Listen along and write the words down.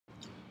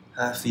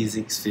How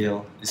physics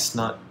feel. It's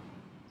not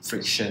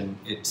friction,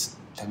 it's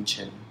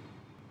tension.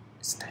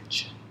 It's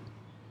tension.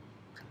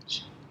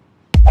 Friction.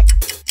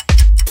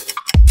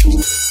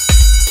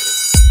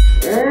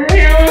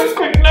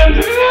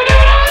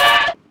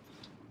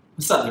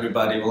 What's up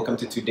everybody, welcome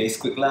to today's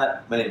Quick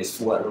Lab. My name is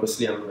Fuad.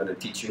 I'm going to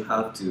teach you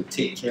how to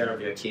take care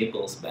of your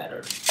cables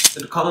better.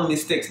 So the common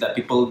mistakes that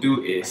people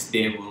do is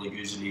they will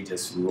usually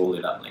just roll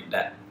it up like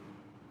that,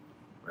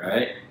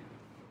 right?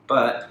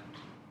 But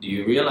do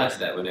you realize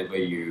that whenever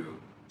you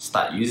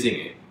start using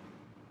it,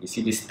 you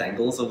see these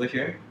tangles over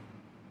here?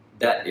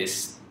 That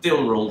is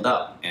still rolled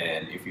up,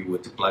 and if you were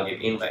to plug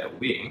it in right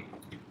away,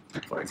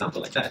 for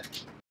example like that,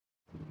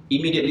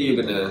 immediately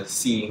you're gonna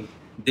see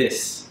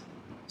this.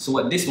 So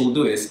what this will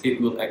do is it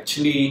will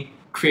actually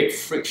create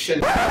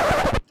friction,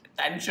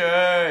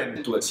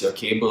 tension towards your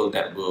cable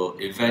that will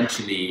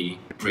eventually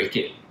break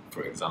it,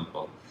 for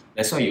example.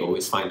 That's why you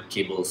always find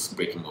cables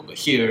breaking over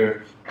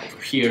here.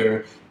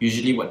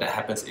 Usually what that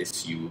happens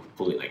is you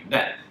pull it like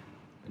that.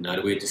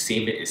 Another way to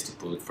save it is to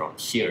pull it from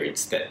here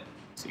instead.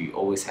 So you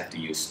always have to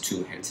use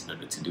two hands in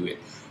order to do it.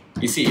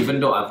 You see,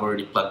 even though I've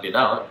already plugged it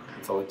out,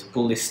 if I were to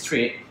pull this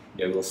straight,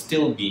 there will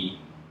still be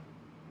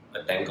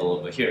a tangle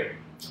over here.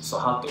 So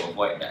how to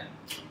avoid that?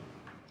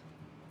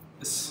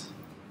 Just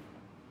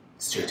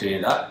straighten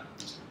it up.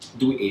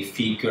 Do a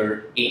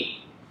figure 8.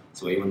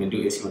 So what you want to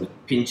do is you want to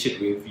pinch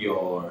it with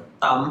your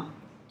thumb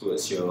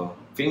towards your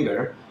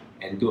finger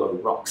and do a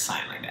rock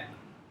sign like that.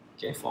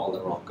 Okay, for all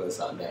the rockers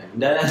out there.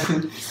 And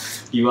then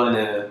you want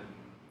to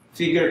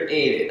figure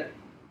 8 it.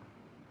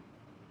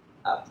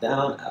 Up,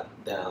 down, up,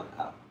 down,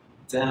 up,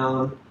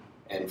 down.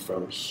 And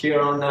from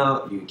here on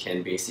out, you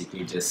can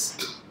basically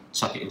just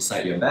chuck it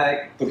inside your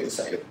bag, put it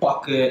inside your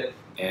pocket,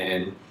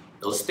 and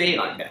it'll stay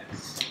like that.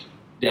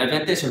 The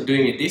advantage of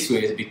doing it this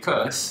way is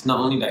because not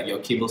only that your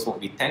cables won't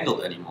be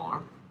tangled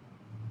anymore,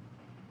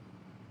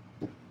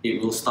 it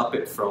will stop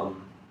it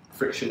from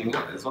frictioning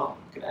out as well.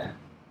 Look at that.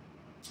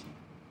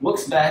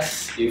 Works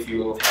best if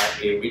you have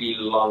a really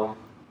long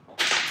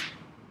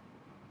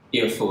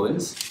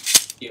earphones.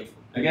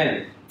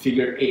 Again,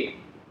 figure 8.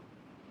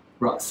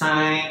 Rock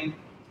sign,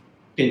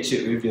 pinch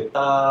it with your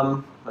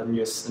thumb on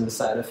the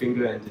side of the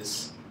finger and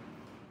just,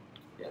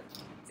 yeah.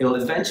 It'll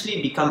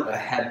eventually become a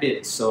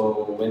habit,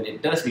 so when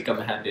it does become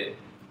a habit,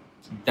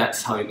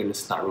 that's how you're going to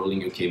start rolling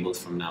your cables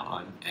from now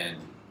on, and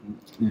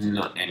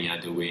not any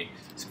other way.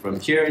 So from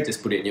here,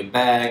 just put it in your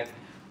bag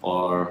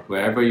or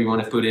wherever you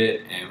want to put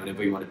it, and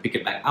whenever you want to pick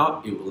it back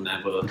out, it will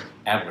never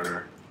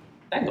ever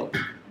tangle.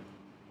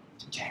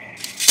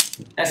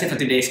 That's it for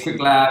today's Quick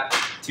Lab.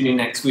 Tune in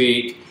next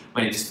week.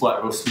 My name is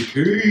Fuad.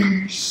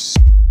 Peace.